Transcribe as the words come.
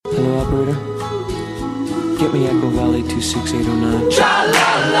Get me Echo Valley 26809. Cha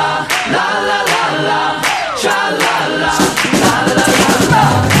la la, la la la la, cha la la, la la la la.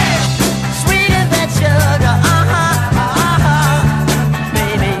 Sweeter than sugar,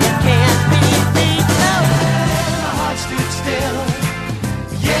 baby, you can't beat me, no. My heart stood still,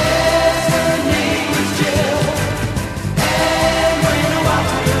 yes, her name was Jill. And when I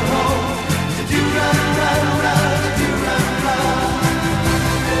walked her home, to do run, run, run, to do run, run.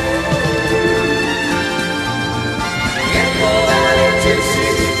 Echo Valley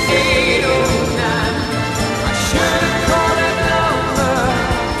 26809. I should have called that number.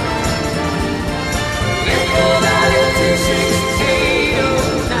 Echo Valley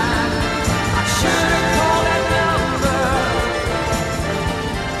 26809. I should have called that number.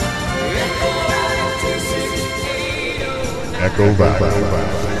 Echo Valley 26809. Echo Valley.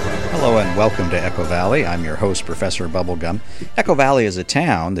 Hello and welcome to Echo Valley. I'm your host, Professor Bubblegum. Echo Valley is a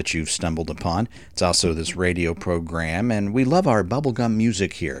town that you've stumbled upon. It's also this radio program, and we love our bubblegum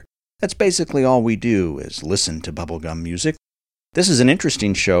music here. That's basically all we do is listen to bubblegum music. This is an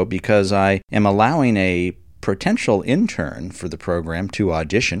interesting show because I am allowing a potential intern for the program to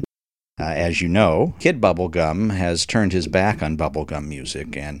audition. As you know, Kid Bubblegum has turned his back on bubblegum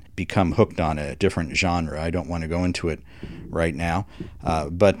music and become hooked on a different genre. I don't want to go into it right now.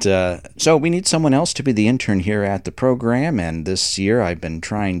 So we need someone else to be the intern here at the program, and this year I've been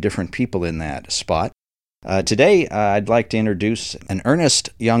trying different people in that spot. Today, I'd like to introduce an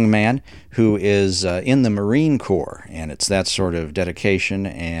earnest young man who is in the Marine Corps, and it's that sort of dedication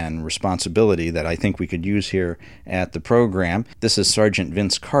and responsibility that I think we could use here at the program. This is Sergeant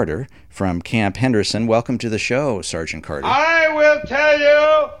Vince Carter from Camp Henderson. Welcome to the show, Sergeant Carter. I will tell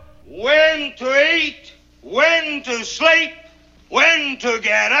you when to eat, when to sleep, when to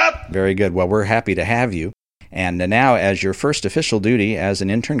get up. Very good. Well, we're happy to have you. And now, as your first official duty as an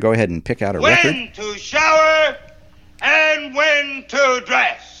intern, go ahead and pick out a record. When to shower and when to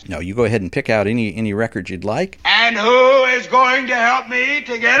dress. No, you go ahead and pick out any record you'd like. And who is going to help me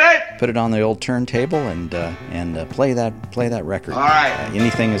to get it? Put it on the old turntable and play that record. All right.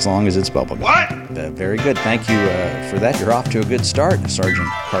 Anything as long as it's bubblegum. What? Very good. Thank you for that. You're off to a good start, Sergeant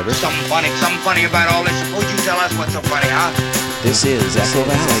Carter. Something funny about all this. Suppose you tell us what's so funny, huh? This is Echo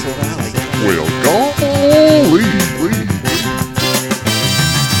Valley. Well, golly.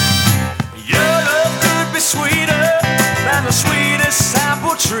 Your love could be sweeter than the sweetest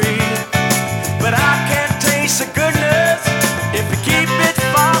apple tree, but I can't taste the goodness if you keep it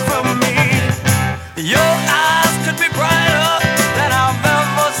far from me. Your eyes could be brighter than I've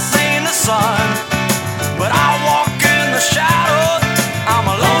ever seen the sun, but I walk in the shadows. I'm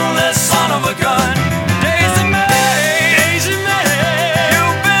a lonely son of a gun. Daisy May, Daisy May,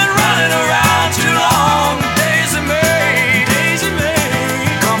 you've been running around too long. Daisy May, Daisy May,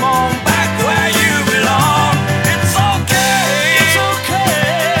 come on back where you belong. It's okay,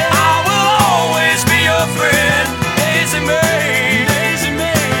 I will always be your friend. Daisy May, Daisy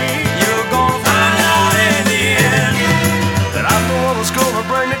May, you're gonna find out in the end that I'm the one who's gonna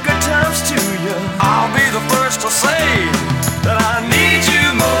bring the good times to you. I'll be the first to say that I need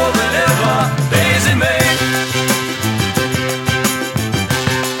you more than ever, Daisy May.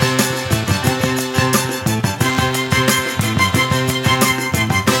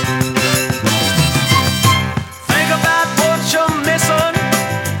 Think about what you're missing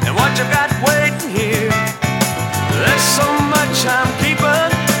and what you got waiting here. There's so much I'm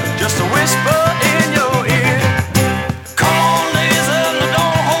keeping, just a whisper in your ear. Come on, Daisy,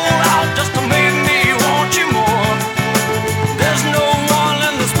 don't hold out just to make me want you more.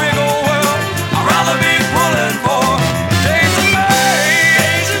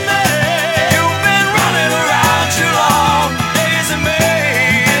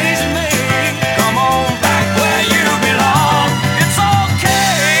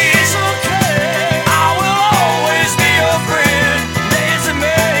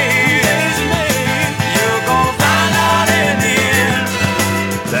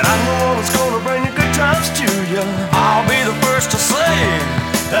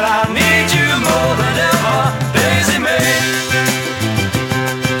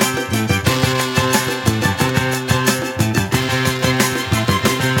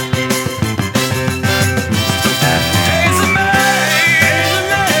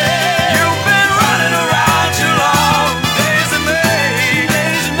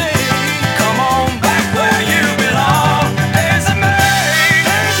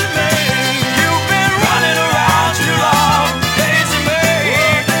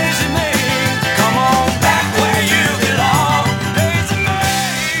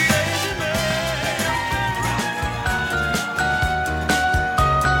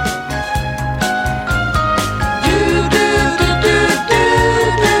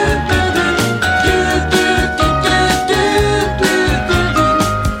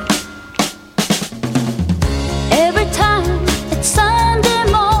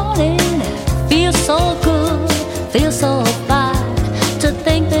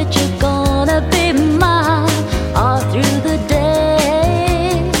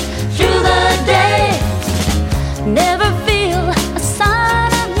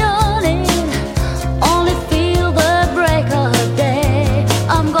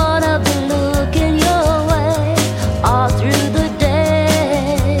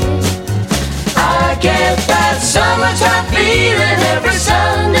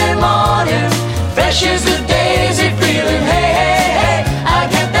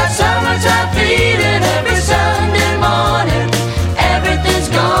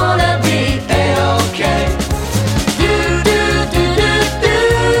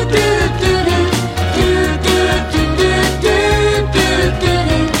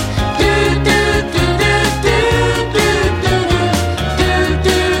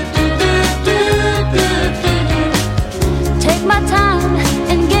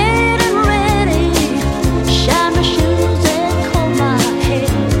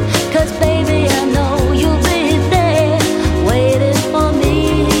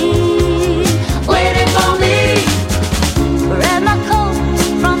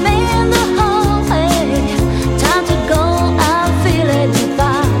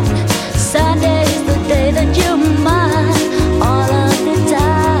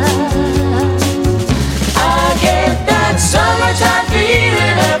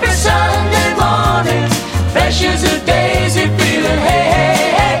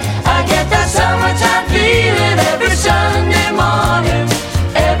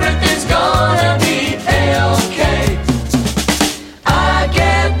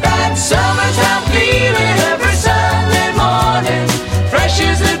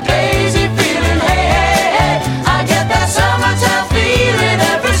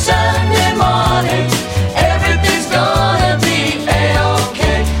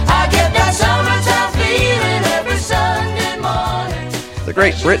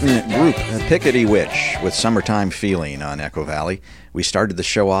 Great Britain group Piccadilly Witch with Summertime Feeling on Echo Valley. We started the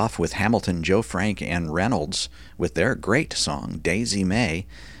show off with Hamilton, Joe Frank, and Reynolds with their great song, Daisy May.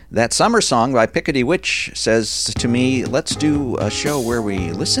 That summer song by Piccadilly Witch says to me, let's do a show where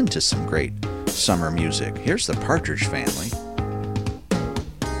we listen to some great summer music. Here's the Partridge Family.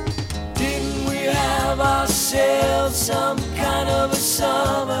 Didn't we have ourselves some kind of a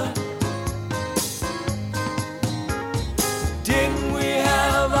summer? Didn't we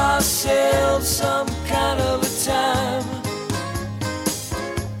have ourselves some kind of a time?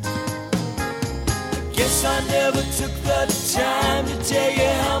 I guess I never took the time to tell you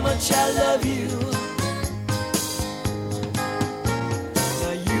how much I love you.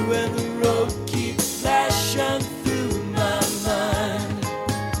 Now you and the road keep flashing through my mind.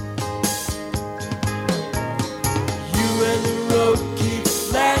 You and the road keep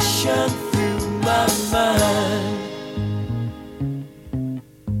flashing through my mind.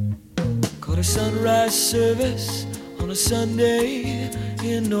 Caught a sunrise service on a Sunday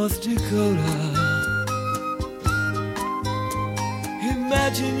in North Dakota.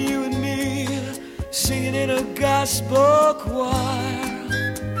 Imagine you and me singing in a gospel choir.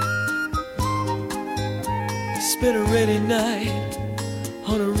 Spent a rainy night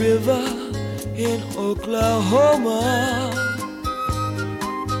on a river in Oklahoma.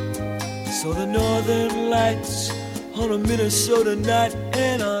 Saw the northern lights on a Minnesota night,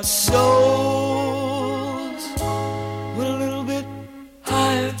 and our souls went a little bit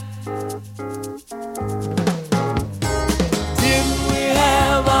higher. Didn't we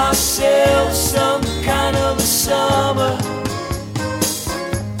have ourselves some kind of a summer?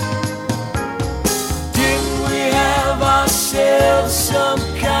 Didn't we have ourselves some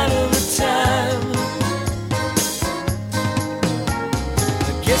kind of a time? I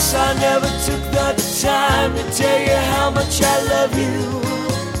guess I never took the time to tell you how much I love you.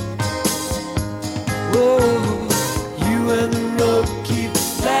 Oh, you and the road keep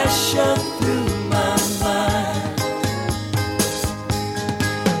flashing through my mind.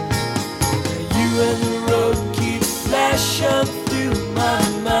 You and the road keep flashing through my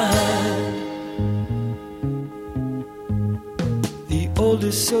mind. The old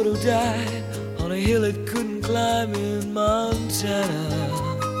DeSoto died on a hill it couldn't climb in Montana.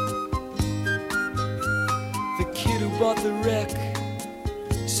 Who bought the wreck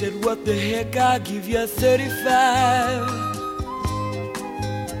said, what the heck, I'll give you 35.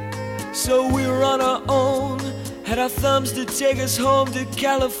 So we were on our own, had our thumbs to take us home to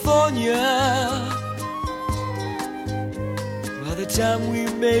California. By the time we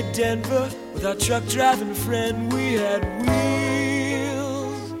made Denver with our truck driving friend, we had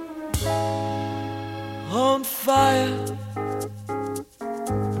wheels on fire.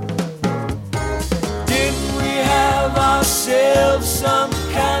 Have ourselves some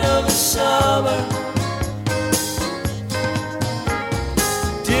kind of a summer?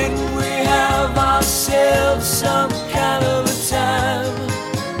 Didn't we have ourselves some kind of a time?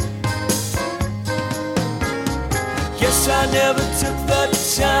 Guess I never took the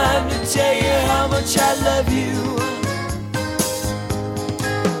time to tell you how much I love you.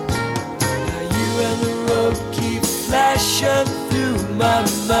 Now you and the road keep flashing through my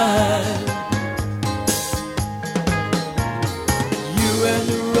mind. And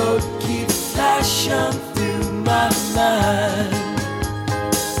the road keeps flashing through my mind.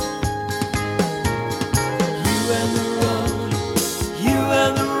 You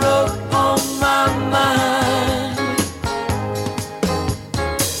and the road on my mind.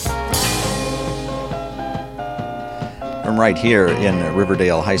 From right here in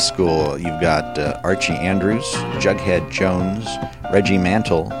Riverdale High School, you've got Archie Andrews, Jughead Jones, Reggie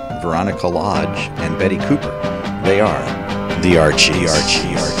Mantle, Veronica Lodge, and Betty Cooper. They are the Archies.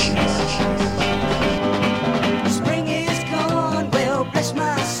 Spring is gone, well bless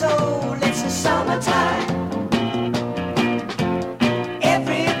my soul, it's the summertime.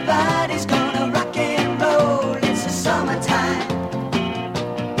 Everybody's gonna rock and roll, it's the summertime.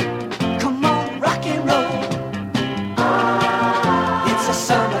 Come on, rock and roll, it's the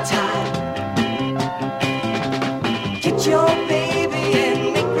summertime. Get your baby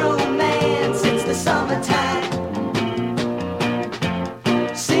and make romance, it's the summertime.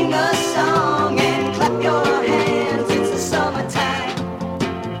 Sing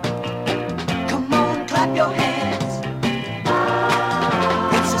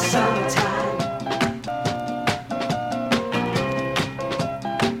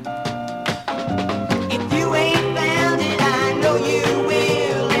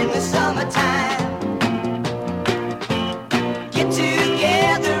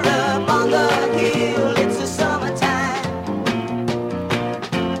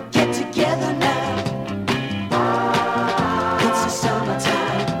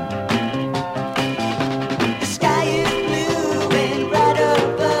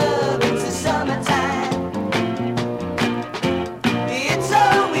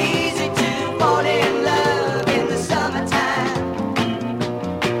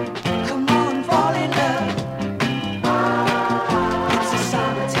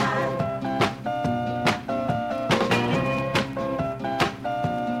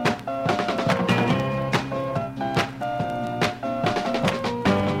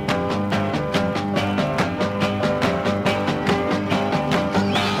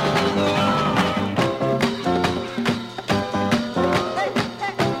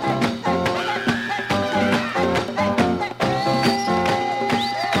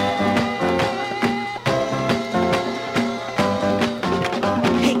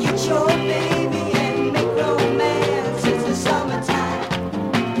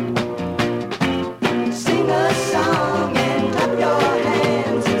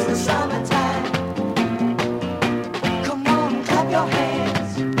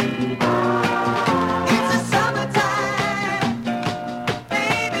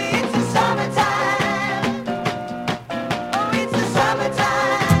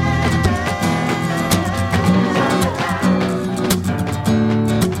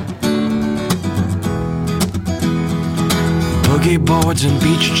boogie boards and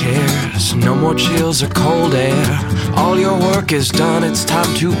beach chairs. No more chills or cold air. All your work is done, it's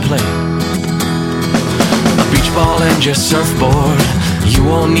time to play. A beach ball and your surfboard, you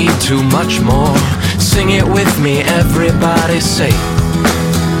won't need too much more. Sing it with me, everybody say.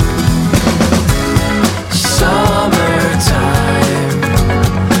 Summertime,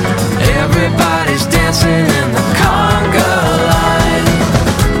 everybody's dancing in the conga line.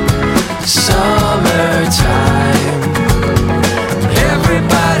 Summertime,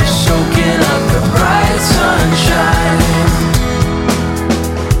 everybody's soaking up the bright sunshine.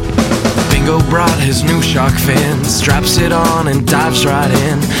 Bingo brought his new shark fin, straps it on and dives right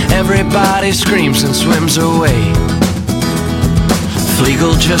in. Everybody screams and swims away.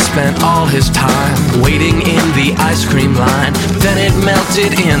 Fleagle just spent all his time waiting in the ice cream line. Then it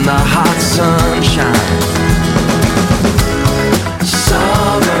melted in the hot sunshine.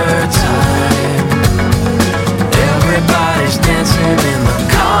 Summertime, everybody's dancing in the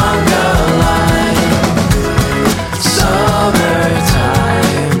conga line. Summertime,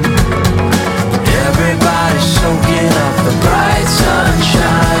 everybody's soaking up the bright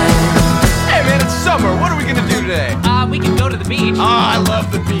sunshine. Hey man, it's summer. What are we gonna do today? We can go to the beach. Oh, I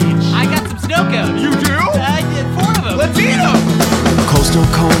love the beach. I got some snow cones. You do? I did 4 of them. Let's eat them. Coastal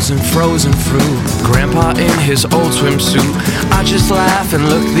cones and frozen fruit. Grandpa in his old swimsuit. I just laugh and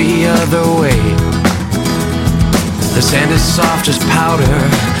look the other way. The sand is soft as powder.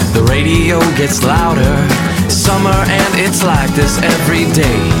 The radio gets louder. Summer and it's like this every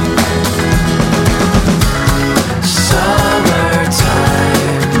day. Summertime,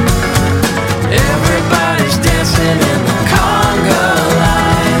 everybody's dancing in the conga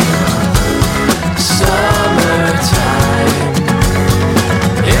line. Summertime,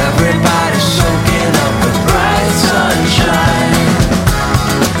 everybody's soaking up the bright sunshine.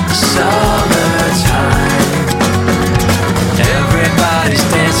 Summertime, everybody's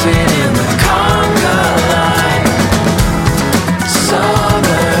dancing in the conga line.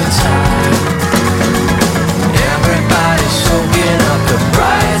 Summertime, everybody's soaking up the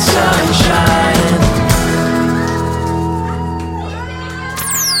bright sunshine.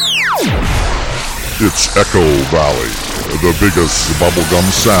 It's Echo Valley, the biggest bubblegum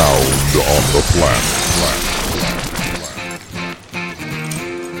sound on the planet.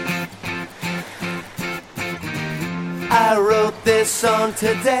 I wrote this song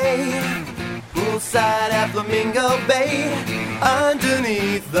today, poolside at Flamingo Bay,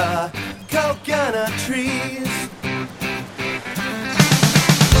 underneath the coconut trees.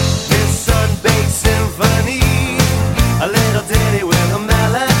 This sun-baked symphony, a little ditty with a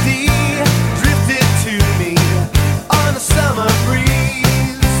melody, drifted to me on a summer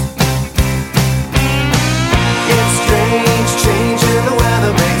breeze. It's strange changing the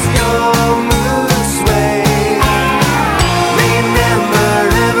weather makes your mood sway. Remember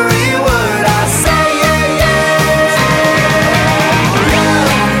every word I say, yeah, yeah. Love,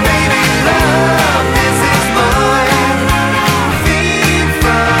 baby, love, this is mine. Feed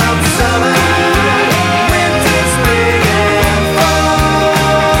from summer, winter, spring, and fall.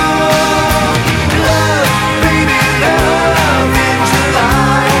 Love, baby, love in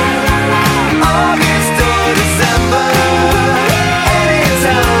July, August or December,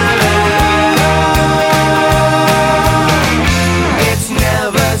 anytime at all. It's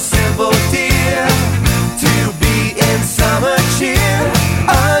never simple, dear, to be in summer cheer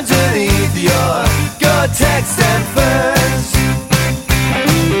underneath your Gore-Tex and furs.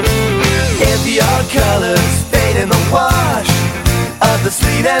 If your colors fade in the wash of the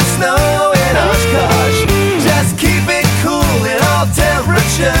sleet and snow in Oshkosh, just keep it cool in all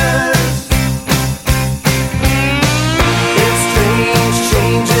temperatures. It's strange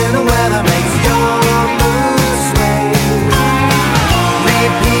changing the weather makes your mood sway.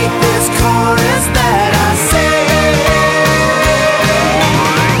 Repeat this chorus that I say.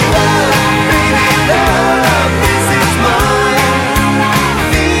 Love, baby, love, this is mine.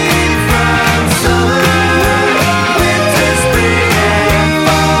 Feed from summer, winter, spring, and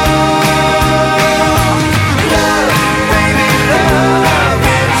fall. Love, baby, love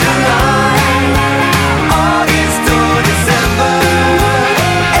in July,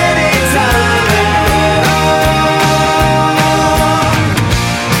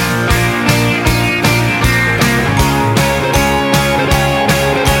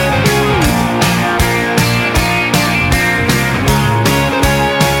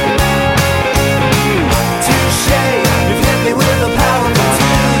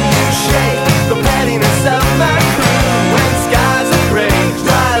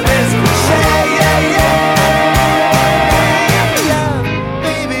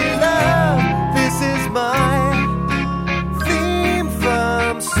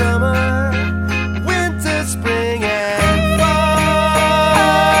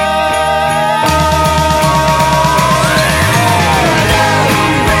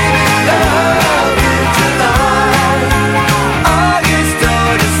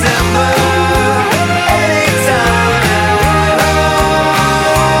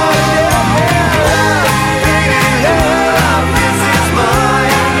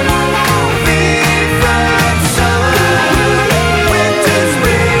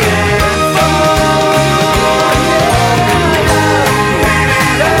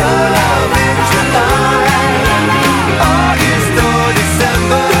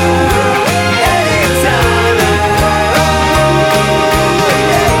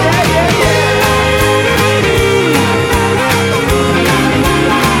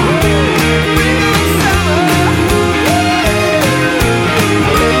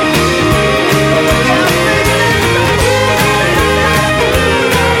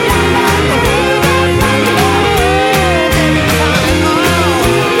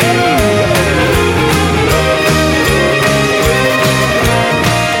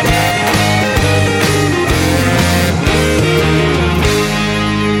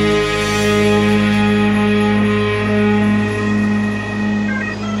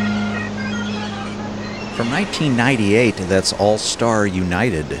 1998, that's All Star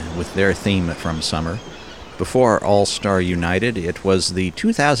United with their theme from Summer. Before All Star United, it was the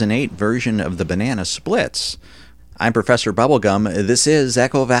 2008 version of the Banana Splits. I'm Professor Bubblegum. This is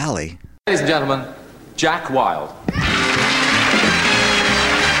Echo Valley. Ladies and gentlemen, Jack Wild.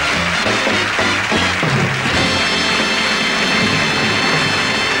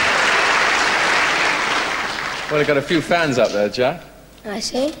 Well, I got a few fans up there, Jack. I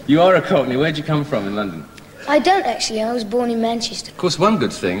see. You are a Cockney. Where'd you come from in London? I don't actually. I was born in Manchester. Of course, one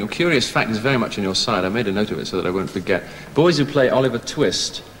good thing, a curious fact is very much on your side. I made a note of it so that I won't forget. Boys who play Oliver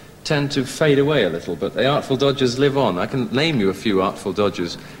Twist tend to fade away a little, but the Artful Dodgers live on. I can name you a few Artful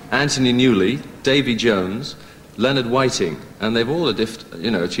Dodgers. Anthony Newley, Davy Jones, Leonard Whiting, and they've all achieved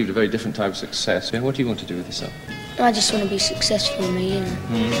a very different type of success. What do you want to do with yourself? I just want to be successful, you know.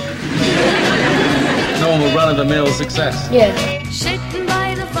 Normal run-of-the-mill success. Yeah. Sitting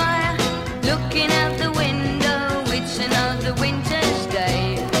by the fire, looking out the window, it's another winter's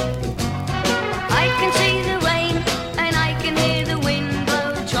day. I can see the rain and I can hear the wind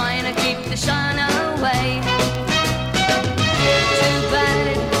blow, trying to keep the sun away. Too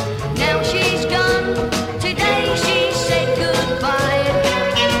bad, now she's gone, today she said goodbye.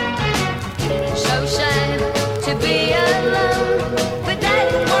 So sad to be alone, but that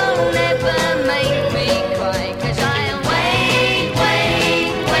won't ever make me cry, 'cause I'll wait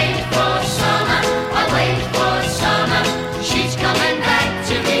for summer, I'll wait for summer, she's coming back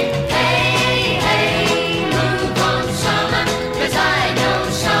to me. Hey, move on summer, 'cause I know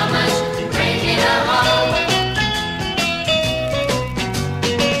summer's bringing her home.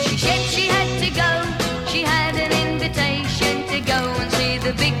 She said she had to go, she had an invitation to go and see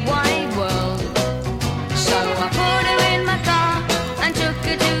the big wide world. So I put her in my car and took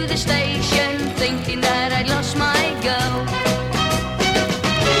her to the station, thinking that I'd lost my girl.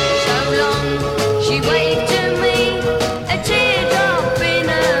 So long she waved to me, a teardrop in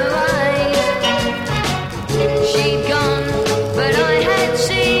her eyes. She'd gone, but I had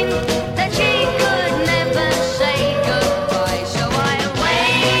seen that she could never say goodbye. So I'll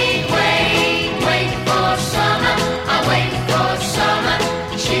wait for summer, I'll wait for summer,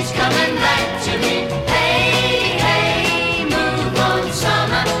 she's coming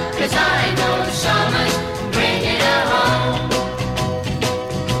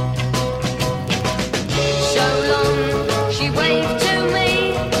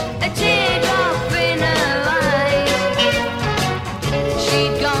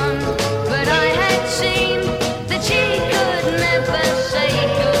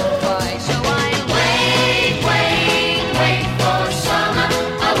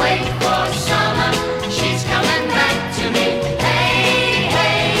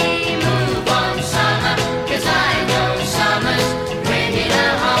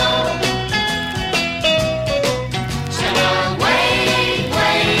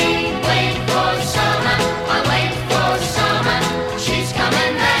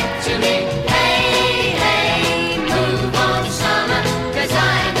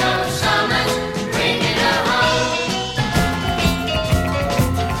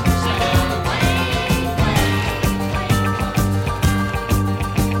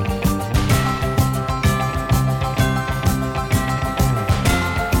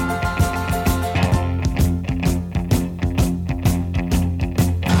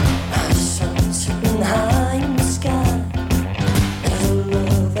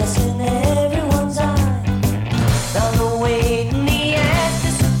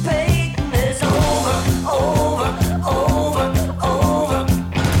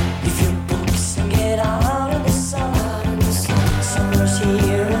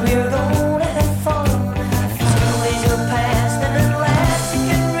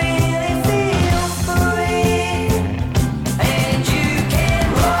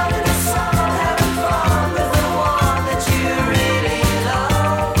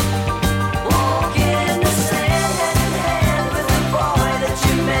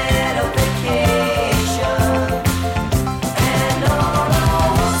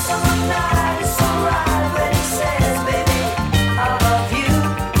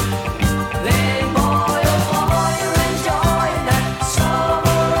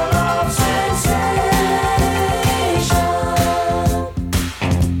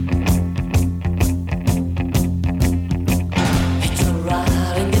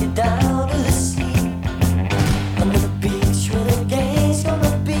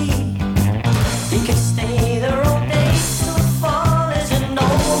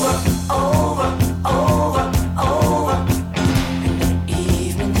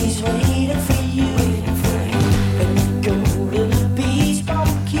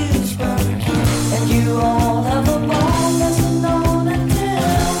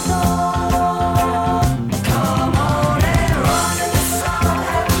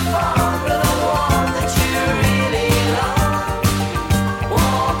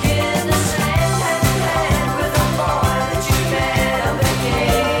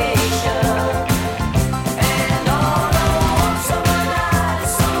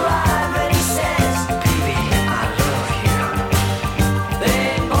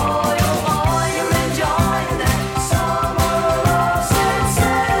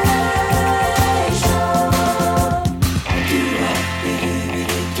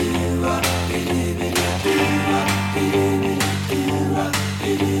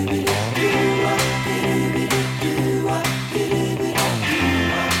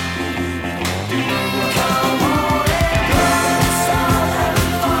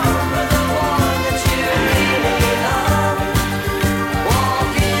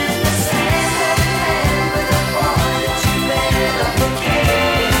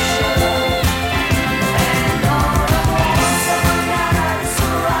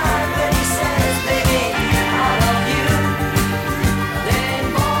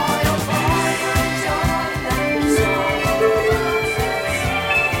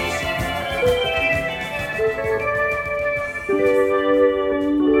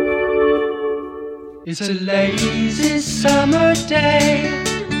It's a lazy summer day,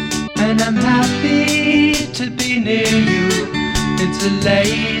 and I'm happy to be near you. It's a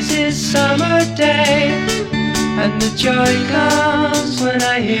lazy summer day, and the joy comes when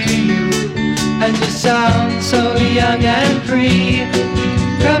I hear you. And you sound so young and free.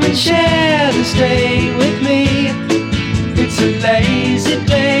 Come and share this day with me. It's a lazy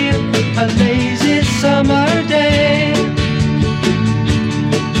day, a lazy summer day.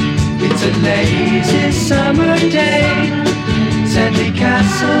 It's a lazy summer day. Sandy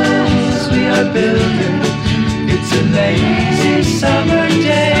castles we are building. It's a lazy summer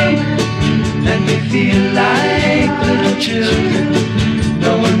day, and we feel like little children.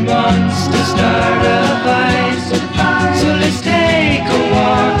 No one wants to start a fight, so let's take a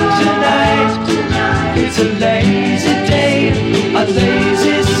walk tonight. It's a lazy day, a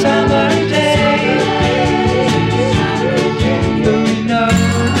lazy summer day. But we know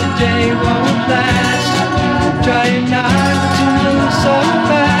the day won't last. Trying not to move so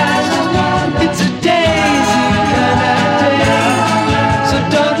fast. It's a daisy kind of day, so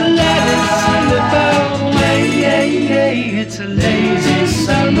don't let it slip away. It's a lazy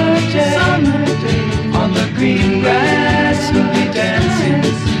summer day. On the green grass we'll be dancing.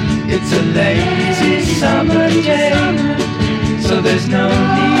 It's a lazy summer day, so there's no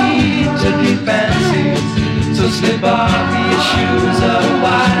need to be fancy. So slip off your shoes a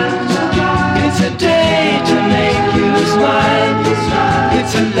while. It's a day to make you smile.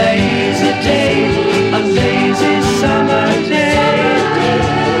 It's a lazy day, a lazy summer day.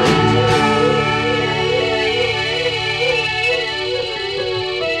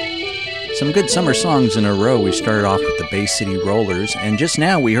 Some good summer songs in a row. We started off with the Bay City Rollers, and just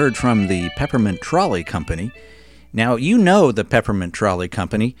now we heard from the Peppermint Trolley Company. Now, you know the Peppermint Trolley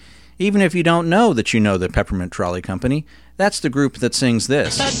Company. Even if you don't know that you know the Peppermint Trolley Company, that's the group that sings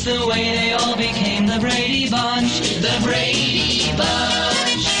this. That's the way they all became the Brady Bunch. The Brady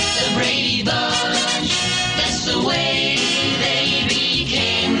Bunch. The Brady Bunch. That's the way they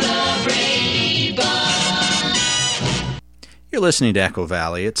became the Brady Bunch. You're listening to Echo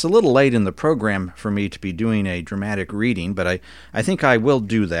Valley. It's a little late in the program for me to be doing a dramatic reading, but I think I will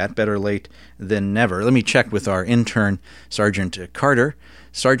do that. Better late than never. Let me check with our intern, Sergeant Carter.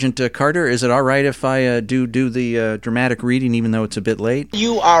 Sergeant Carter, is it all right if I do the dramatic reading even though it's a bit late?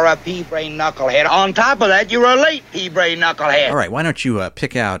 You are a pea-brain knucklehead. On top of that, you're a late pea-brain knucklehead. All right, why don't you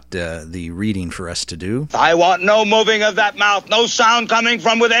pick out the reading for us to do? I want no moving of that mouth, no sound coming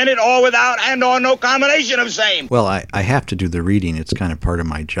from within it or without, and or no combination of same. Well, I have to do the reading. It's kind of part of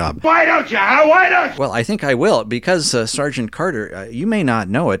my job. Why don't you, huh? Why don't you? Well, I think I will, because, Sergeant Carter, you may not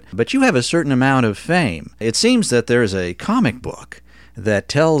know it, but you have a certain amount of fame. It seems that there's a comic book that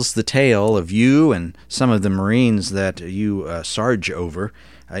tells the tale of you and some of the Marines that you sarge over,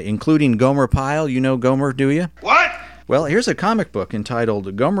 including Gomer Pyle. You know Gomer, do you? What? Well, here's a comic book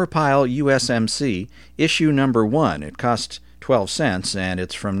entitled Gomer Pyle USMC, issue number 1. It cost 12 cents, and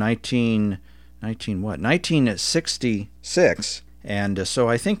it's from 1966. And so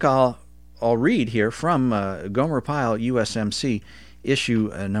I think I'll read here from Gomer Pyle USMC,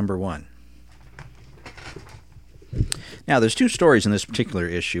 issue number 1. Now, there's 2 stories in this particular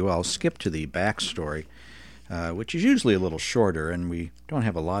issue. I'll skip to the backstory, which is usually a little shorter, and we don't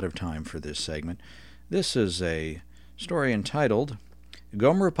have a lot of time for this segment. This is a story entitled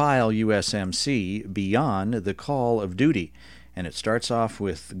Gomer Pyle USMC Beyond the Call of Duty, and it starts off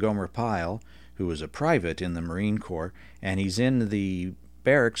with Gomer Pyle, who is a private in the Marine Corps, and he's in the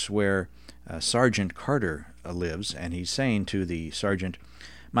barracks where Sergeant Carter lives, and he's saying to the sergeant,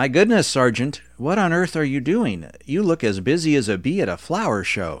 "My goodness, Sergeant, what on earth are you doing? You look as busy as a bee at a flower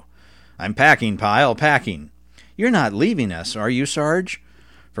show." "I'm packing, Pyle, packing." "You're not leaving us, are you, Sarge?"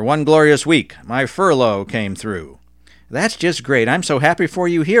 "For one glorious week. My furlough came through." "That's just great. I'm so happy for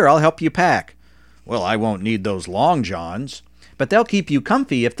you here. I'll help you pack." "Well, I won't need those long johns." "But they'll keep you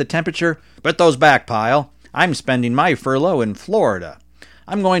comfy if the temperature—" "Put those back, Pyle. I'm spending my furlough in Florida.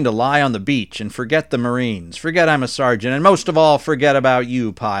 I'm going to lie on the beach and forget the Marines, forget I'm a sergeant, and most of all, forget about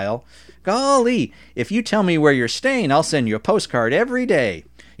you, Pyle." "Golly, if you tell me where you're staying, I'll send you a postcard every day."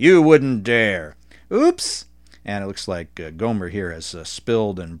 "You wouldn't dare." "Oops." And it looks like Gomer here has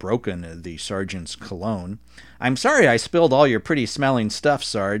spilled and broken the sergeant's cologne. "I'm sorry I spilled all your pretty-smelling stuff,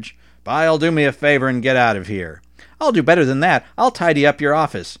 Sarge." "Pyle, do me a favor and get out of here." "I'll do better than that. I'll tidy up your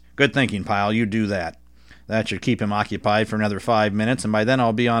office." "Good thinking, Pyle. You do that." That should keep him occupied for another 5 minutes, and by then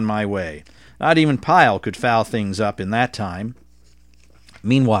I'll be on my way. Not even Pyle could foul things up in that time.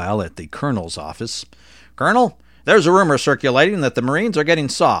 Meanwhile, at the Colonel's office, "Colonel, there's a rumor circulating that the Marines are getting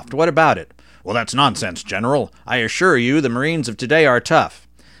soft. What about it?" "Well, that's nonsense, General. I assure you the Marines of today are tough."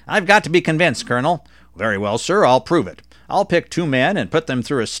 "I've got to be convinced, Colonel. Very well, sir, I'll prove it. I'll pick 2 men and put them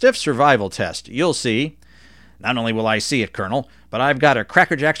through a stiff survival test. You'll see. Not only will I see it, Colonel, but I've got a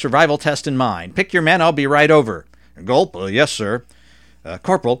crackerjack survival test in mind. Pick your men, I'll be right over. Gulp, yes, sir.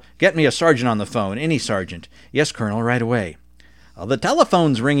 Corporal, get me a sergeant on the phone, any sergeant. Yes, Colonel, right away. The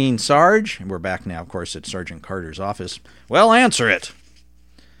telephone's ringing, Sarge. We're back now, of course, at Sergeant Carter's office. Well, answer it.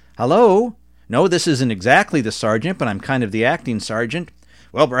 Hello? No, this isn't exactly the sergeant, but I'm kind of the acting sergeant.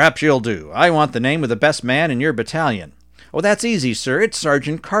 Well, perhaps you'll do. I want the name of the best man in your battalion. Oh, that's easy, sir. It's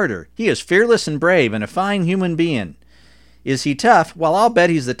Sergeant Carter. He is fearless and brave and a fine human being. Is he tough? Well, I'll bet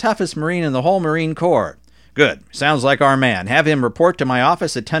he's the toughest Marine in the whole Marine Corps. Good. Sounds like our man. Have him report to my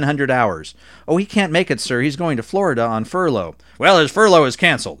office at 1000 hours. Oh, he can't make it, sir. He's going to Florida on furlough. Well, his furlough is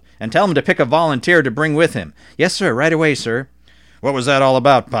canceled. And tell him to pick a volunteer to bring with him. Yes, sir. Right away, sir. What was that all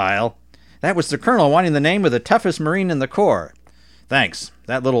about, Pyle? That was the colonel wanting the name of the toughest Marine in the Corps. Thanks.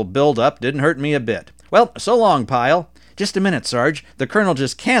 That little build-up didn't hurt me a bit. Well, so long, Pyle. Just a minute, Sarge. The colonel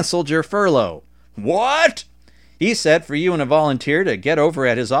just canceled your furlough. What? He said for you and a volunteer to get over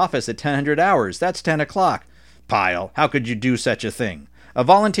at his office at 1000 hours. That's 10 o'clock. Pyle, how could you do such a thing? A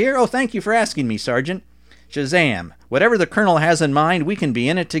volunteer? Oh, thank you for asking me, Sergeant. Shazam. Whatever the colonel has in mind, we can be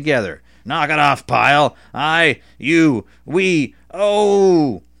in it together. Knock it off, Pyle. I, you, we,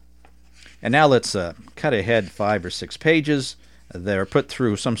 oh. And now let's cut ahead 5 or 6 pages. They're put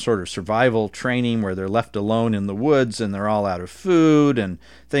through some sort of survival training where they're left alone in the woods and they're all out of food and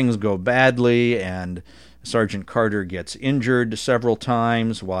things go badly and Sergeant Carter gets injured several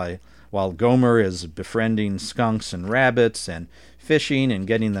times while Gomer is befriending skunks and rabbits and fishing and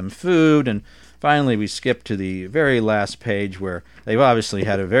getting them food. And finally we skip to the very last page where they've obviously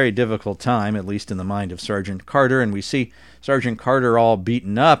had a very difficult time, at least in the mind of Sergeant Carter, and we see Sergeant Carter all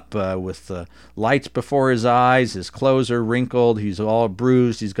beaten up with lights before his eyes. His clothes are wrinkled. He's all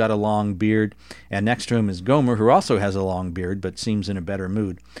bruised. He's got a long beard. And next to him is Gomer, who also has a long beard but seems in a better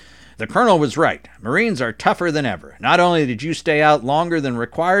mood. The colonel was right. Marines are tougher than ever. Not only did you stay out longer than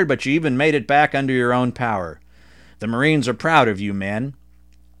required, but you even made it back under your own power. The Marines are proud of you, men.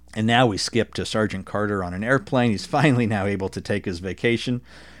 And now we skip to Sergeant Carter on an airplane. He's finally now able to take his vacation.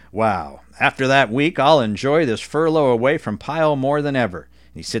 Wow. After that week, I'll enjoy this furlough away from Pyle more than ever.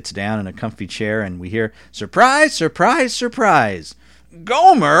 He sits down in a comfy chair and we hear, surprise, surprise, surprise.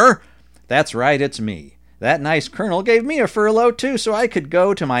 Gomer! That's right, it's me. That nice colonel gave me a furlough too, so I could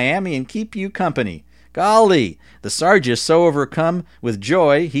go to Miami and keep you company. Golly, the Sarge is so overcome with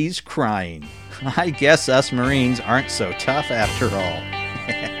joy he's crying. I guess us Marines aren't so tough after all.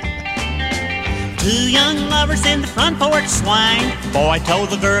 2 young lovers in the front porch swing. Boy told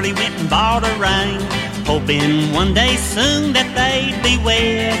the girl he went and bought a ring, hoping one day soon that they'd be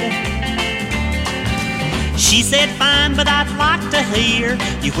wed. She said, fine, but I'd like to hear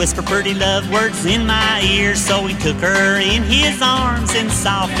you whisper pretty love words in my ear. So he took her in his arms and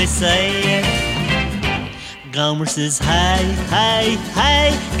softly said, Gomer says, hey, hey,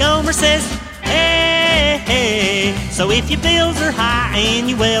 hey. Gomer says, hey, hey. So if your bills are high and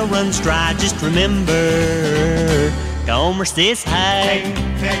your well runs dry, just remember, Gomer says, hey.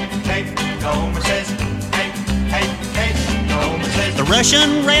 Hey, hey, hey. Gomer says, hey, hey, hey. Gomer says, the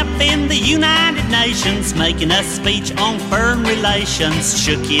Russian rep in the United Nations, making a speech on foreign relations,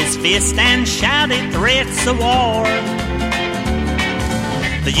 shook his fist and shouted threats of war.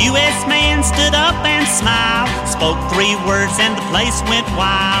 The U.S. man stood up and smiled, spoke 3 words and the place went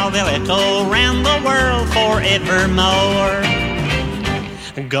wild. They'll echo around the world forevermore.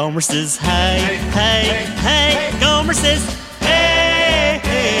 Gomer says, hey, hey, hey. Gomer says, hey,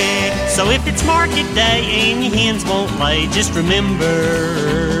 hey. So if it's market day and your hens won't lay, just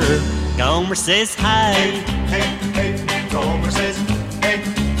remember, Gomer says, hey, hey, hey. Gomer says, hey,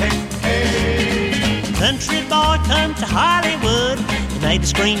 hey, hey. Country boy come to Hollywood, made the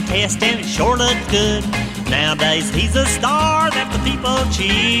screen test and it sure looked good. Nowadays he's a star that the people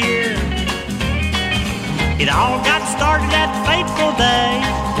cheer. It all got started that fateful day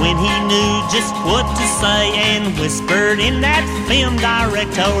when he knew just what to say and whispered in that film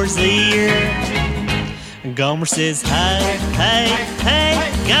director's ear. Gomer says, hey, hey,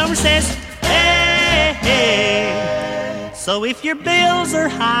 hey. Gomer says, hey, hey. So if your bills are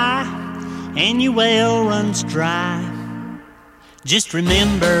high and your well runs dry, just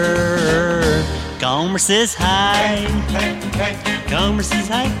remember, Gomer says hi. Gomer says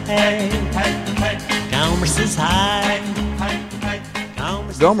hi. Gomer says hi.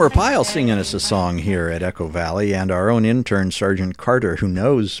 Gomer Pyle singing us a song here at Echo Valley, and our own intern, Sergeant Carter, who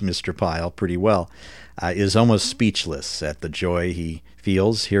knows Mr. Pyle pretty well. is almost speechless at the joy he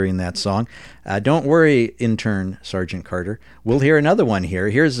feels hearing that song. Don't worry, intern Sergeant Carter. We'll hear another one here.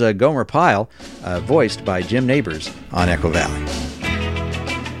 Here's Gomer Pyle, voiced by Jim Nabors on Echo Valley.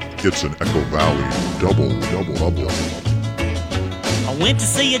 It's an Echo Valley double. I went to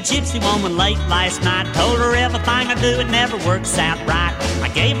see a gypsy woman late last night. Told her everything I do, it never works out right. I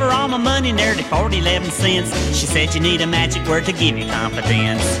gave her all my money, nearly 11 cents. She said you need a magic word to give you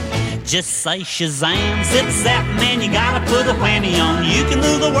confidence. Just say Shazam, zip zap, man, you gotta put a whammy on. You can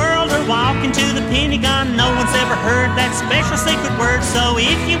rule the world or walk into the Pentagon. No one's ever heard that special secret word. So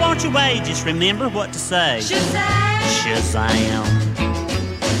if you want your way, just remember what to say. Shazam! Shazam!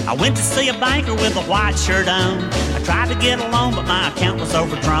 I went to see a banker with a white shirt on. I tried to get a loan, but my account was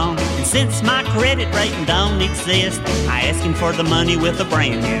overdrawn. And since my credit rating don't exist, I asked him for the money with a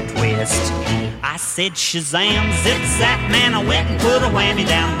brand new twist. I said, Shazam, zip zap, man, I went and put a whammy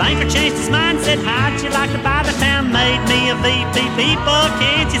down. Banker changed his mind, said, how'd you like to buy the town? Made me a VP, people,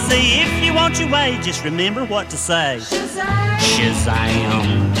 can't you see? If you want your way, just remember what to say. Shazam!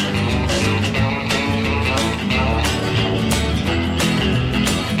 Shazam!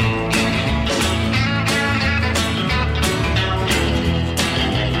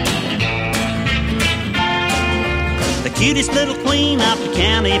 Cutest little queen of the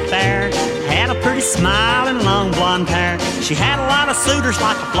county fair had a pretty smile and long blonde hair. She had a lot of suitors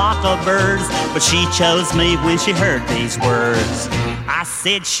like a flock of birds, but she chose me when she heard these words. I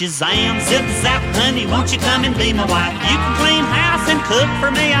said, Shazam, zip zap, honey, won't you come and be my wife? You can clean house and cook for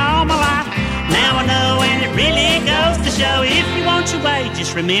me all my life. Now I know, and it really goes to show, if you want your way,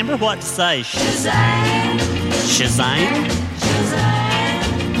 just remember what to say. Shazam! Shazam! Shazam!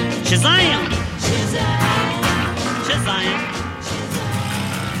 Shazam! Shazam!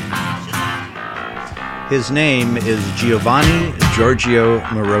 His name is Giovanni Giorgio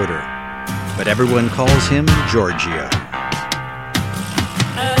Moroder, but everyone calls him Giorgio.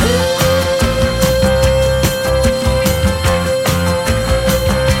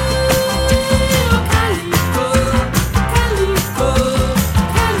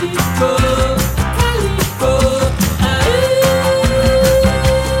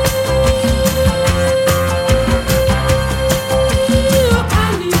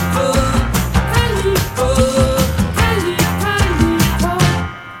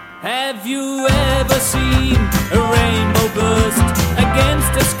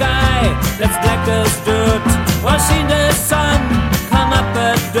 That's black as dirt. Watching the sun come up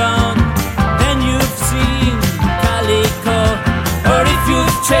at dawn. Then you've seen calico. Or if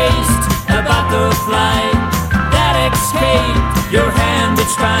you've chased a butterfly that escaped your hand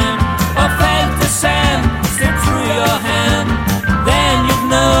each time, or felt the sand slip through your hand, then you've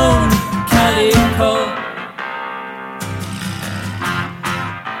known calico.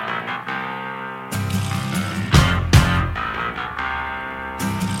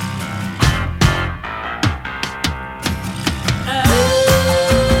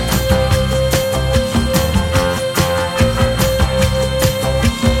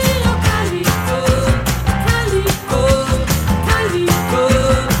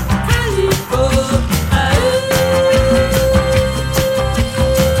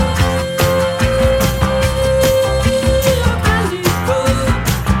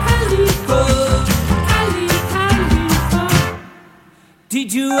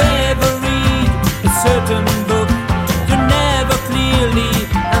 Did you ever read a certain book you never clearly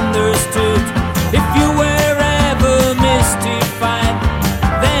understood? If you were ever mystified,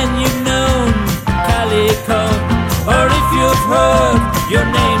 then you've known calico. Or if you've heard your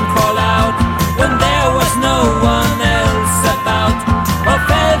name call out when there was no one else about, or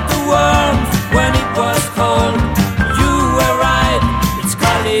felt the warmth when it was cold, you were right, it's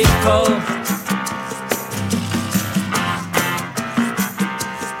calico.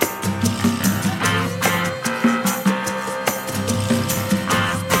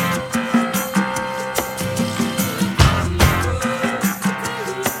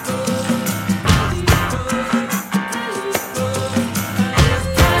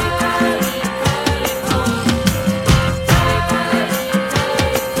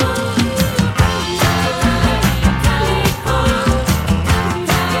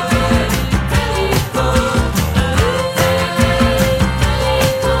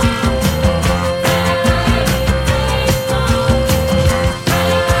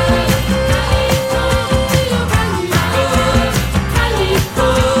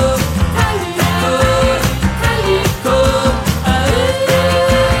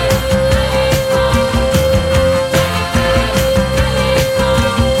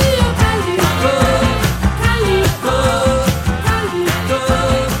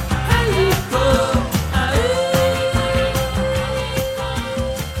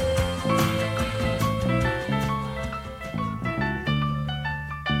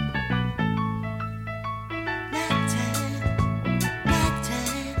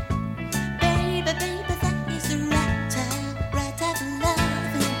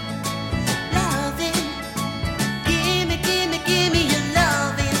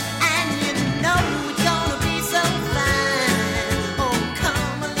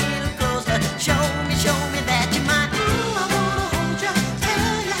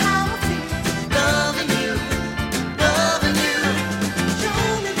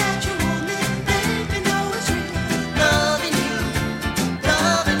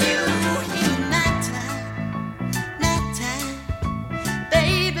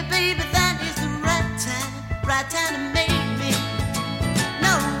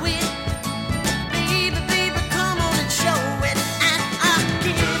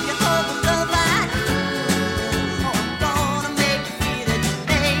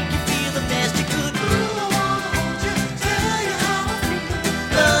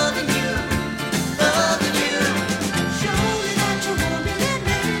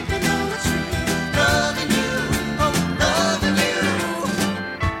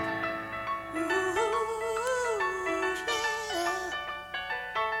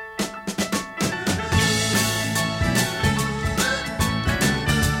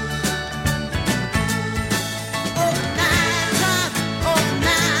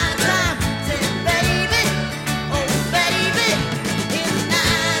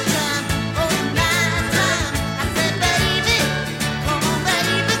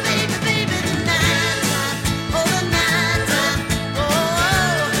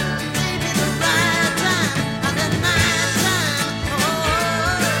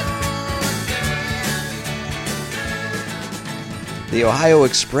 The Ohio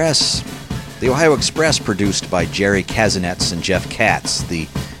Express. The Ohio Express, produced by Jerry Kazinets and Jeff Katz, the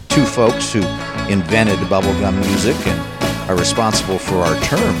two folks who invented bubblegum music and are responsible for our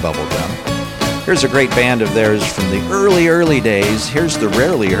term bubblegum. Here's a great band of theirs from the early days. Here's the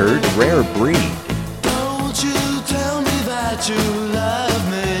rarely heard Rare Breed. Don't you tell me that you love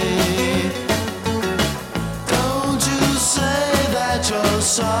me. Don't you say that you're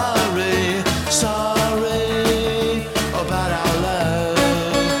sorry, sorry about our love.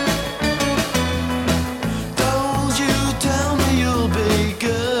 Don't you tell me you'll be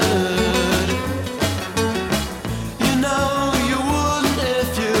good. You know you wouldn't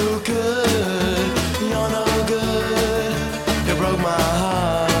if you could. You're no good. You broke my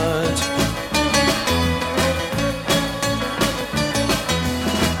heart.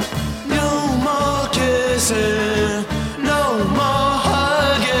 No more kissing, no more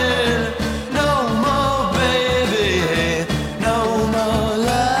hugging, no more baby, no more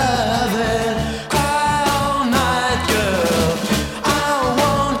loving. Cry all night, girl, I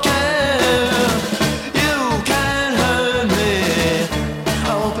won't care. You can't hurt me,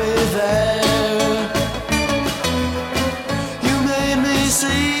 I won't be there. You made me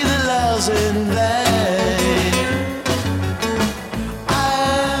see the love's in vain.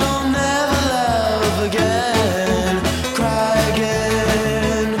 I'll never love again, cry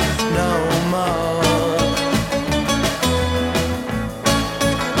again, no more.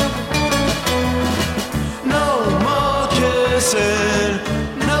 No more kissing,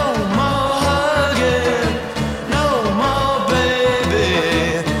 no more hugging, no more baby,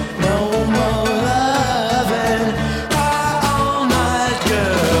 no more loving. Cry all night,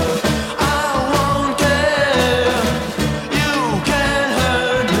 girl, I won't care. You can't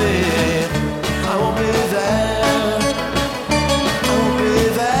hurt me, I won't be there. I won't be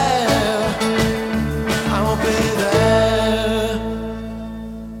there. I won't be there.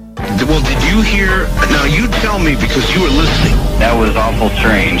 Well, did you hear? Now you tell me because you were listening. That was awful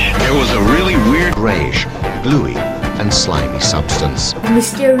strange. There was a really weird Grayish, gluey, and slimy substance. A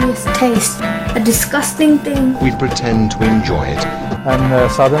mysterious taste. A disgusting thing. We pretend to enjoy it. And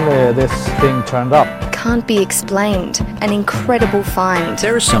suddenly this thing turned up. Can't be explained. An incredible find.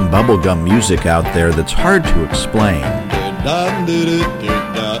 There's some bubblegum music out there that's hard to explain.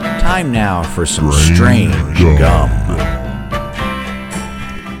 Time now for some strange gum.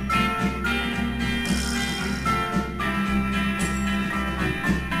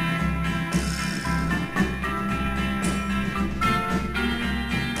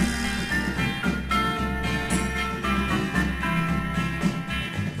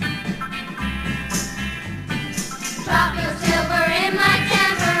 Drop your silver in my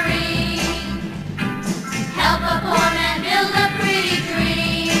tambourine. Help a poor man build a pretty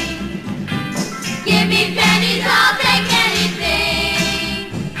dream. Give me pennies, I'll take anything.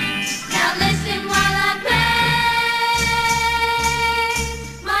 Now listen while I play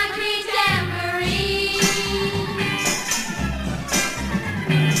my green tambourine.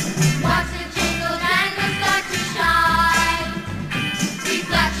 Watch the jingle jangle start to shine.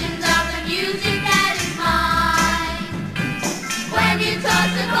 Reflections of the music that is mine. When you toss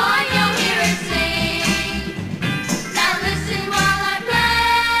the coin, you'll hear it sing. Now listen while I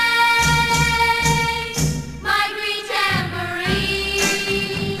play my green tambourine.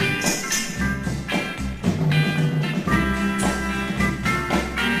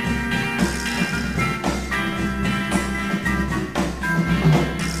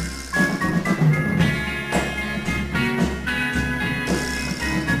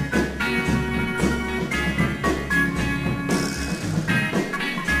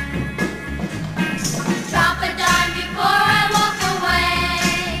 Drop a dime before I walk away.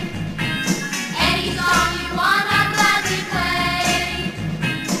 Any song you want, I'll gladly play.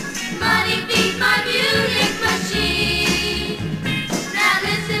 Money feeds my music machine. Now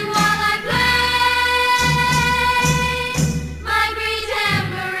listen while I play my green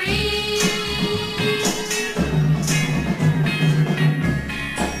tambourine.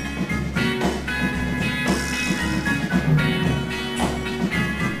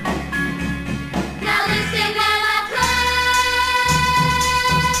 Now listen while I play.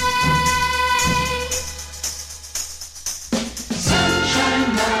 Sunshine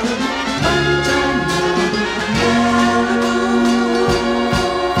Malibu, one-time Malibu.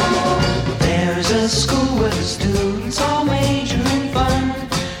 There's a school where the students all major in fun,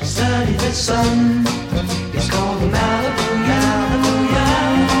 study the sun. It's called the Malibu, Malibu,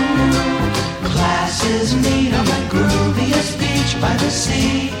 Malibu. Classes meet on the grooviest beach by the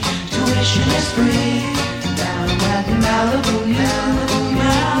sea. Tuition is free down at Malibu, Malibu,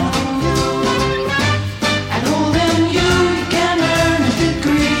 Malibu. And oh, then you can earn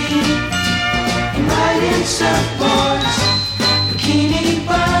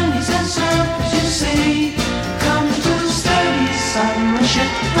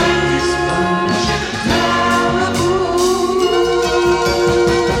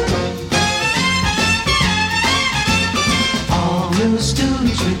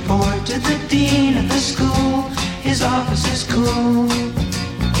report to the dean of the school. His office is cool.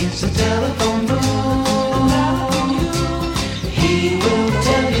 It's a telephone booth. He will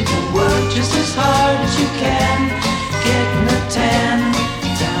tell you to work just as hard as you can. Getting a tan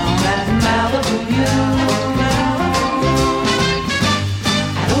down at Malibu U.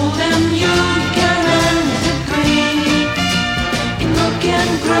 At Old MU you can earn a degree in looking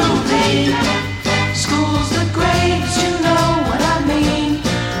groovy. School's the grades, you know what I mean.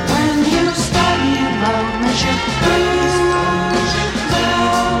 When you study love, measure blues,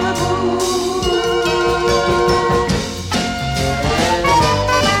 Malibu.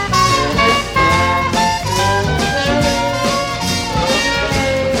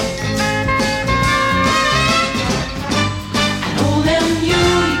 At Old MU you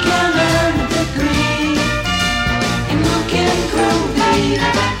can earn a degree in looking groovy.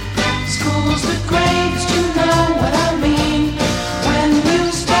 School's the grades, you know what I mean. When you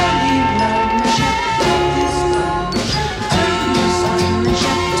study love, measure blues,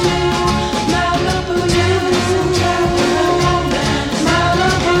 Malibu U,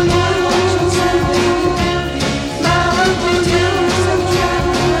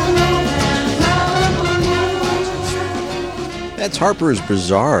 That's Harper's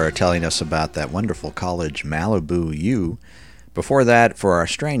Bazaar telling us about that wonderful college Malibu U. Before that, for our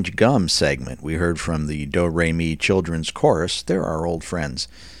Strange Gum segment, we heard from the Do Re Mi Children's Chorus. They're our old friends,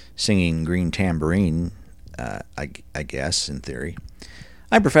 singing Green Tambourine, I guess, in theory.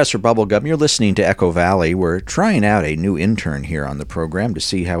 I'm Professor Bubblegum. You're listening to Echo Valley. We're trying out a new intern here on the program to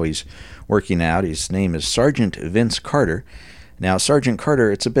see how he's working out. His name is Sergeant Vince Carter. Now, Sergeant Carter,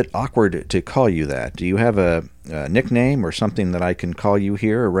 it's a bit awkward to call you that. Do you have a nickname or something that I can call you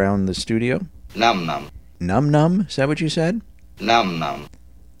here around the studio? Num Num. Num Num? Is that what you said? Num Num.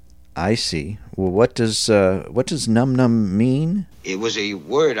 I see. Well, what does Num Num mean? It was a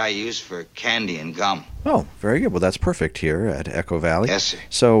word I used for candy and gum. Oh, very good. Well, that's perfect here at Echo Valley. Yes, sir.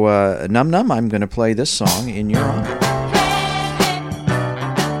 So, Num Num, I'm going to play this song in your honor.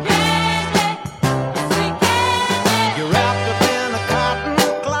 You're wrapped up in a cotton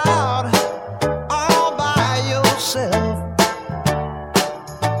cloud, all by yourself.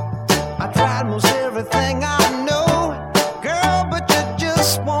 I tried most everything I know, girl, but you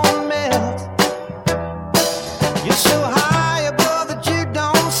just won't melt. You're so high above that you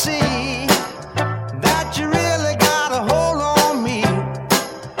don't see that you really got a hold on me.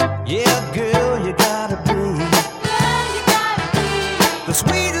 Yeah, girl, you gotta be the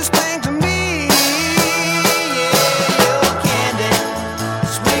sweetest thing to me. Yeah, you're candy,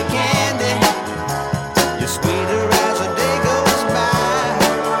 sweet candy. You're sweeter as the day goes by.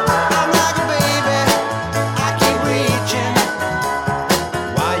 I'm like a baby, I keep reaching.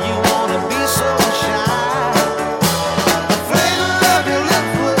 Why you wanna be so shy? The flavor of your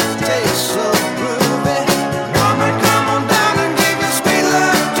lips would taste so groovy. Woman, come on down and give your sweet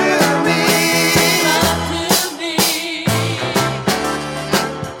love to me.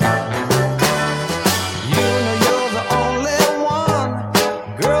 You know you're the only one,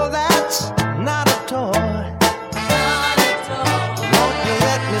 girl, that's not a toy. Won't you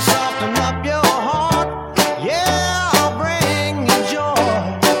let me soften up your heart? Yeah, I'll bring you joy.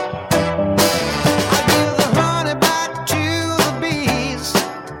 I give the honey back to the bees.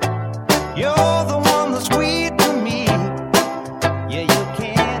 You're the one that's sweet to me. Yeah, your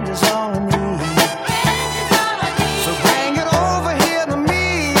candy's all I need. So bring it over here to me.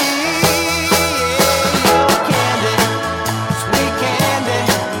 You're candy, sweet candy.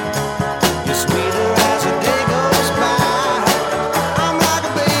 You're sweeter as the day goes by. I'm like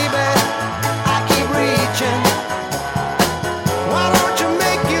a baby, I keep reaching. Why don't you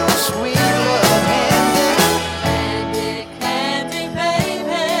make your sweet love handy? Candy, candy,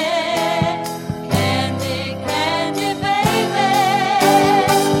 baby.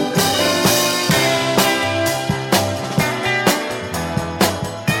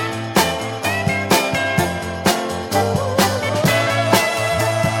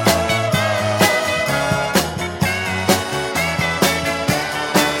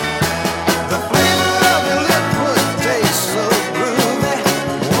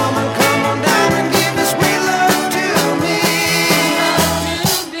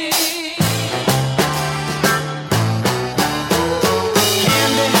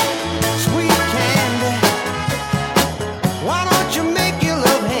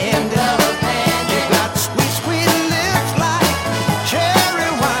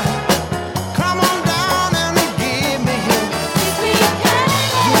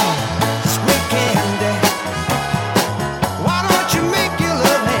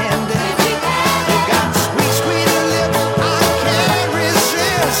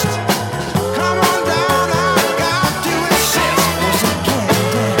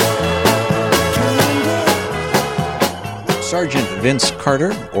 Sergeant Vince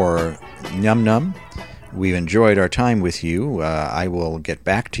Carter, or Num Num. We've enjoyed our time with you. I will get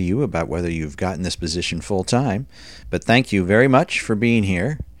back to you about whether you've gotten this position full time, but thank you very much for being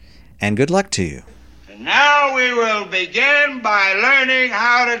here, and good luck to you. And now we will begin by learning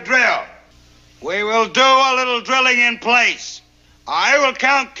how to drill. We will do a little drilling in place. I will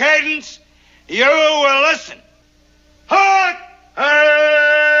count cadence. You will listen. Hut,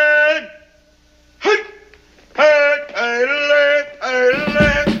 hut, hut, hut, hut, hut,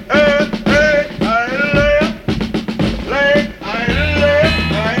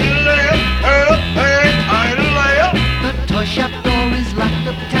 The shop door is locked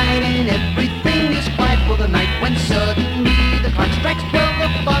up tight and everything is quiet for the night when suddenly the clock strikes 12, the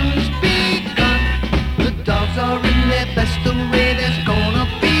fun's begun. The dogs are in their best array, there's gonna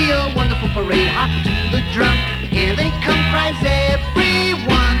be a wonderful parade. Hot to the drum, here they come, cries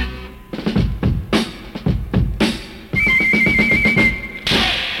everyone.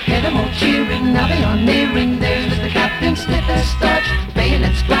 Hear them all cheering, now they are nearing. There's Mr. Captain Smith as starch,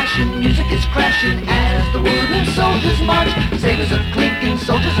 bayonets flashing, music is crashing as the wooden soldiers march. Sabers are clinking,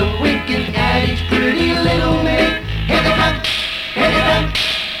 soldiers are winking at each pretty little maid. Here they come,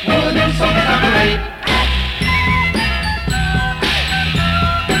 wooden soldiers on parade.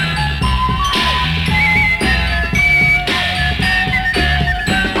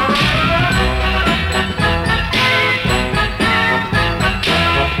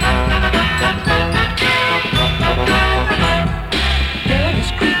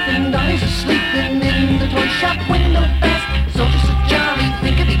 Shop window fast, soldiers are jolly,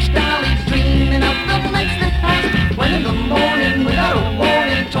 think of each dolly, dreaming of the nights that passed. When in the morning, without a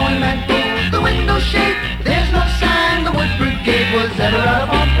warning, toy man pulls the window shade. There's no sign the wood brigade was ever out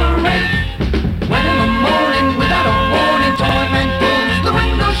on parade. When in the morning, without a warning, toy man pulls the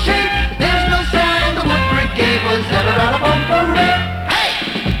window shade. There's no sign the wood brigade was ever out on parade.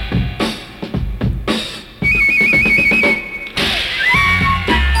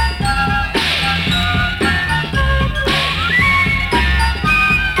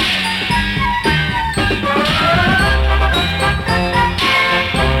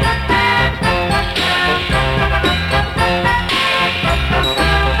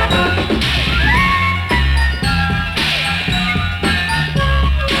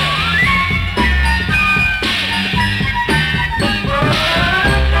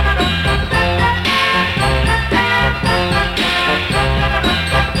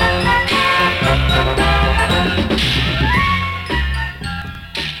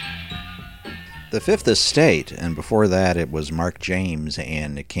 The Fifth Estate, and before that it was Mark James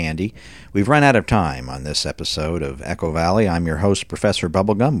and Candy. We've run out of time on this episode of Echo Valley. I'm your host, Professor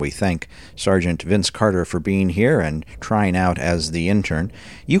Bubblegum. We thank Sergeant Vince Carter for being here and trying out as the intern.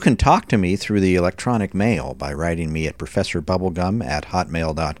 You can talk to me through the electronic mail by writing me at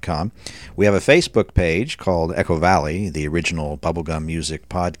professorbubblegum@hotmail.com. We have a Facebook page called Echo Valley, the original Bubblegum Music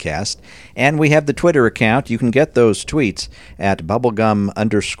Podcast, and we have the Twitter account. You can get those tweets at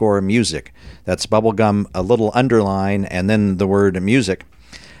bubblegum_music. That's bubblegum, a little underline, and then the word music.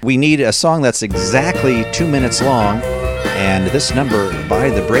 We need a song that's exactly 2 minutes long, and this number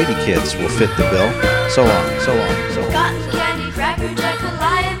by the Brady Kids will fit the bill. So long, so long, so long. Cotton candy, cracker jack,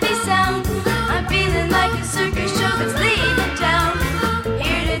 calliope sound. I'm feeling like a circus show that's leaving town.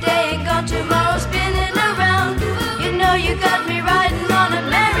 Here today and gone tomorrow, spinning around. You know you got me riding on a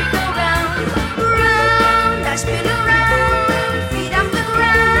merry-go-round. Round, I spin around, feet off the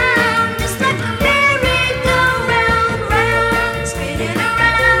ground, just like a merry-go-round. Round, spinning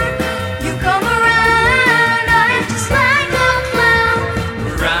around, you come around, I'm just like a clown.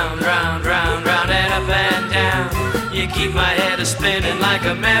 Round, round, round, round and up and down. You keep my head a-spinning like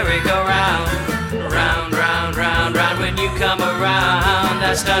a merry-go-round. Round, round, round, round. When you come around,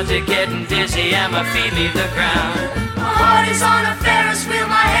 I start to getting dizzy and my feet leave the ground. My heart is on a Ferris wheel,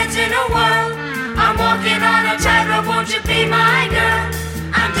 my head's in a whirl. I'm walking on a tightrope, won't you be my girl?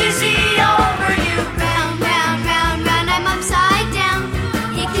 I'm dizzy over you. Round, round, round, round, I'm upside down.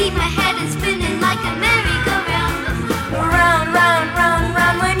 You keep my head spinning like a merry-go-round. Round, round, round,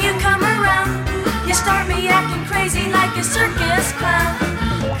 round, when you come around, you start me acting crazy like a circus clown.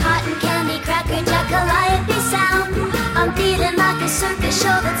 Cotton candy, cracker jack, calliope sound. I'm feeling like a circus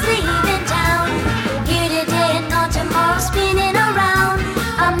show that's leaving town. Here today and gone tomorrow, spinning around.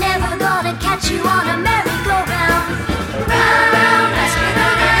 I'm never gonna catch you on a merry-go-round. Round, I spin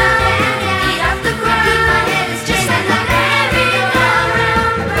around, feet off the ground. Keep my head is just like a merry-go-round.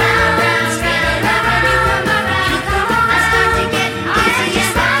 Round, round, spin around. When you come around, I start to get dizzy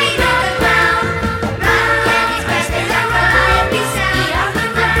and my feet off the ground. Round, candy, cracker jack, calliope sound. Feet off the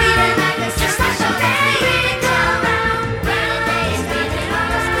ground, feeling like it's just like a merry-go-round. Round,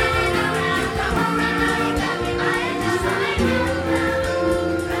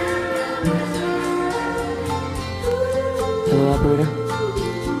 Operator,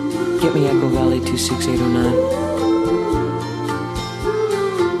 get me Echo Valley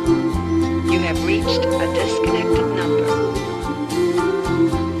 26809. You have reached a disconnect